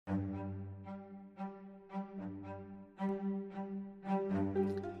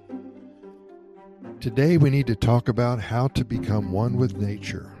Today we need to talk about how to become one with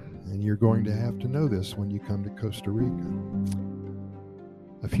nature, and you're going to have to know this when you come to Costa Rica.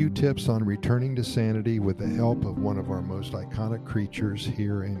 A few tips on returning to sanity with the help of one of our most iconic creatures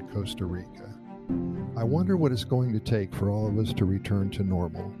here in Costa Rica. I wonder what it's going to take for all of us to return to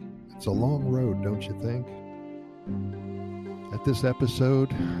normal. It's a long road, don't you think? At this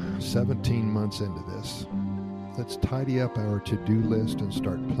episode, 17 months into this, let's tidy up our to-do list and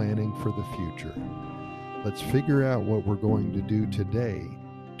start planning for the future. Let's figure out what we're going to do today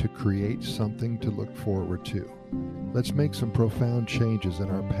to create something to look forward to. Let's make some profound changes in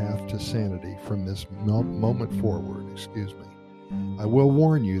our path to sanity from this moment forward, I will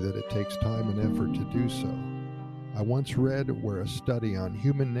warn you that it takes time and effort to do so. I once read where a study on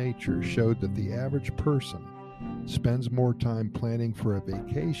human nature showed that the average person spends more time planning for a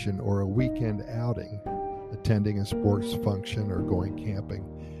vacation or a weekend outing, attending a sports function or going camping,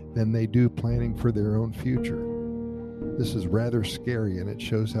 than they do planning for their own future. This is rather scary, and it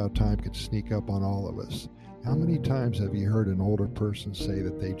shows how time can sneak up on all of us. How many times have you heard an older person say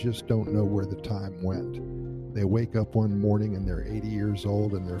that they just don't know where the time went? They wake up one morning and they're 80 years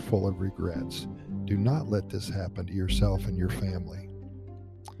old and they're full of regrets. Do not let this happen to yourself and your family.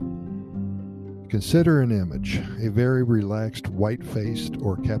 Consider an image, a very relaxed white-faced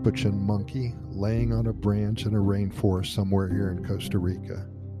or capuchin monkey laying on a branch in a rainforest somewhere here in Costa Rica.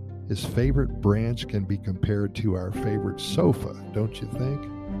 His favorite branch can be compared to our favorite sofa, don't you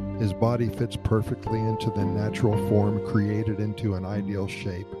think? His body fits perfectly into the natural form created into an ideal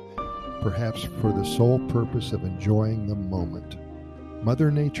shape, perhaps for the sole purpose of enjoying the moment.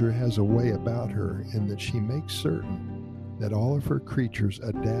 Mother Nature has a way about her in that she makes certain that all of her creatures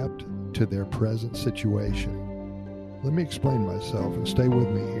adapt to their present situation. Let me explain myself and stay with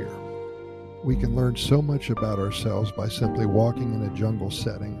me here. We can learn so much about ourselves by simply walking in a jungle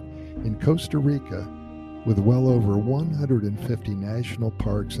setting. In Costa Rica, with well over 150 national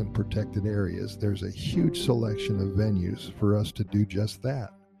parks and protected areas, there's a huge selection of venues for us to do just that.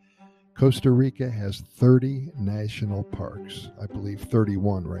 Costa Rica has 30 national parks, I believe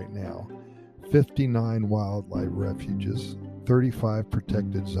 31 right now, 59 wildlife refuges, 35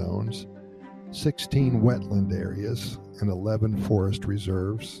 protected zones, 16 wetland areas, and 11 forest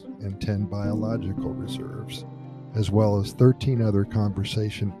reserves, and 10 biological reserves, as well as 13 other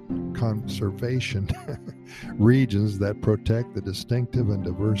conservation regions that protect the distinctive and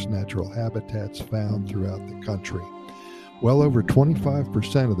diverse natural habitats found throughout the country. Well over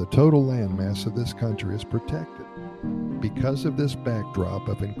 25% of the total landmass of this country is protected. Because of this backdrop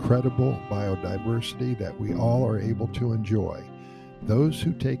of incredible biodiversity that we all are able to enjoy, those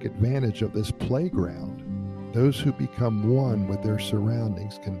who take advantage of this playground, those who become one with their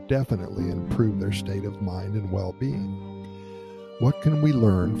surroundings, can definitely improve their state of mind and well-being. What can we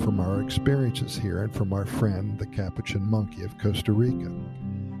learn from our experiences here and from our friend, the capuchin monkey of Costa Rica?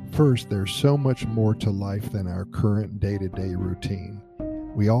 First, there's so much more to life than our current day-to-day routine.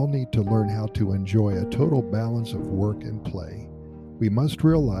 We all need to learn how to enjoy a total balance of work and play. We must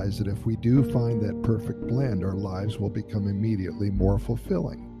realize that if we do find that perfect blend, our lives will become immediately more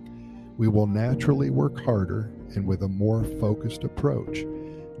fulfilling. We will naturally work harder and with a more focused approach,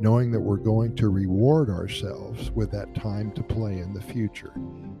 knowing that we're going to reward ourselves with that time to play in the future.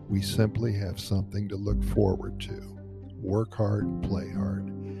 We simply have something to look forward to. Work hard, play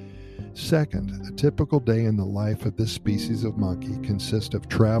hard. Second, a typical day in the life of this species of monkey consists of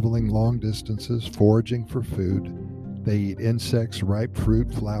traveling long distances, foraging for food. They eat insects, ripe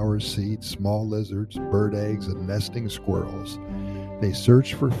fruit, flowers, seeds, small lizards, bird eggs, and nesting squirrels. They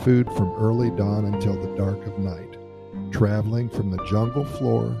search for food from early dawn until the dark of night, traveling from the jungle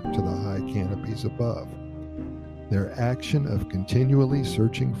floor to the high canopies above. Their action of continually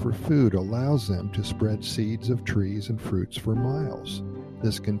searching for food allows them to spread seeds of trees and fruits for miles.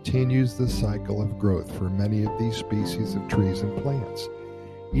 This continues the cycle of growth for many of these species of trees and plants.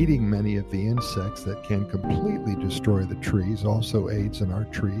 Eating many of the insects that can completely destroy the trees also aids in our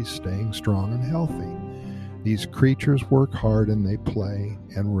trees staying strong and healthy. These creatures work hard and they play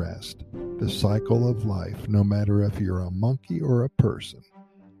and rest. The cycle of life, no matter if you're a monkey or a person.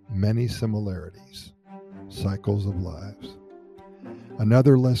 Many similarities. Cycles of lives.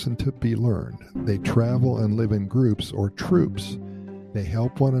 Another lesson to be learned. They travel and live in groups or troops. They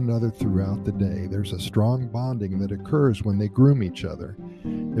help one another throughout the day. There's a strong bonding that occurs when they groom each other.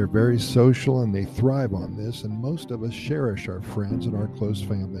 They're very social and they thrive on this, and most of us cherish our friends and our close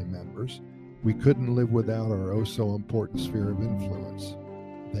family members. We couldn't live without our oh-so-important sphere of influence.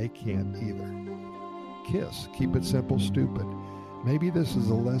 They can't either. KISS, keep it simple, stupid. Maybe this is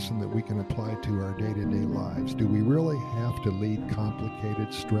a lesson that we can apply to our day-to-day lives. Do we really have to lead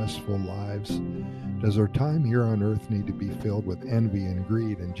complicated, stressful lives? Does our time here on earth need to be filled with envy and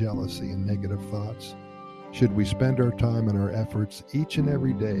greed and jealousy and negative thoughts? Should we spend our time and our efforts each and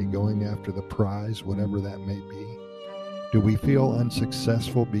every day going after the prize, whatever that may be? Do we feel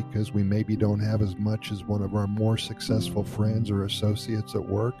unsuccessful because we maybe don't have as much as one of our more successful friends or associates at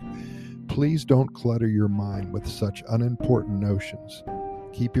work? Please don't clutter your mind with such unimportant notions.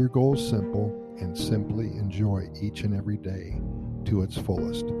 Keep your goals simple and simply enjoy each and every day to its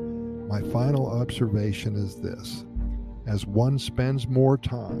fullest. My final observation is this. As one spends more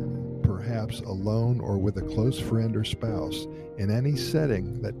time, perhaps alone or with a close friend or spouse, in any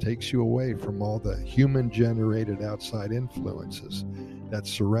setting that takes you away from all the human-generated outside influences that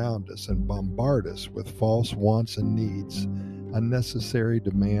surround us and bombard us with false wants and needs, unnecessary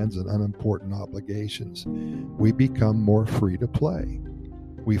demands, and unimportant obligations, we become more free to play.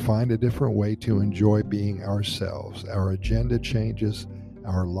 We find a different way to enjoy being ourselves. Our agenda changes,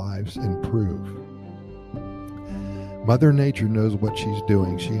 our lives improve. Mother Nature knows what she's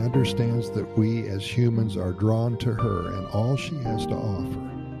doing. She understands that we as humans are drawn to her and all she has to offer.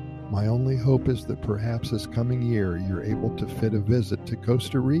 My only hope is that perhaps this coming year you're able to fit a visit to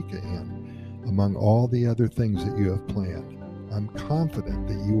Costa Rica in, among all the other things that you have planned. I'm confident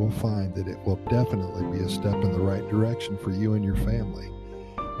that you will find that it will definitely be a step in the right direction for you and your family.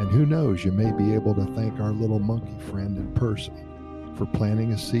 And who knows, you may be able to thank our little monkey friend in person for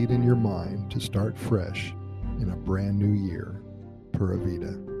planting a seed in your mind to start fresh in a brand new year. Pura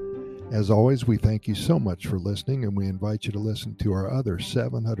Vida. As always, we thank you so much for listening, and we invite you to listen to our other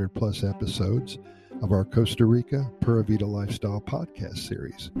 700 plus episodes of our Costa Rica Pura Vida Lifestyle podcast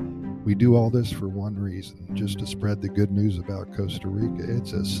series. We do all this for one reason, just to spread the good news about Costa Rica.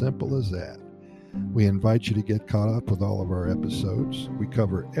 It's as simple as that. We invite you to get caught up with all of our episodes. We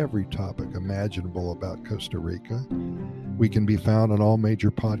cover every topic imaginable about Costa Rica. We can be found on all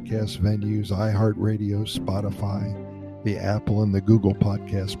major podcast venues, iHeartRadio, Spotify, the Apple and the Google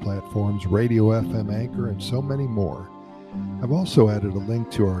podcast platforms, Radio FM Anchor, and so many more. I've also added a link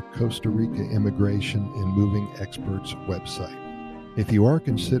to our Costa Rica Immigration and Moving Experts website. If you are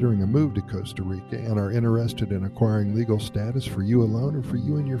considering a move to Costa Rica and are interested in acquiring legal status for you alone or for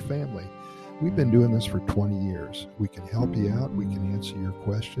you and your family, we've been doing this for 20 years. We can help you out, we can answer your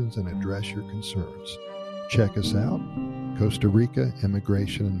questions and address your concerns. Check us out, Costa Rica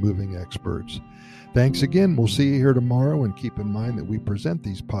Immigration and Moving Experts. Thanks again. We'll see you here tomorrow, and keep in mind that we present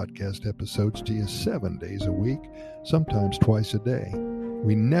these podcast episodes to you 7 days a week, sometimes twice a day.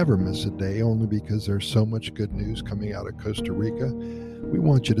 We never miss a day only because there's so much good news coming out of Costa Rica. We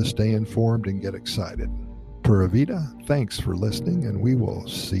want you to stay informed and get excited. Pura Vida, thanks for listening, and we will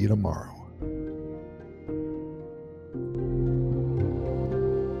see you tomorrow.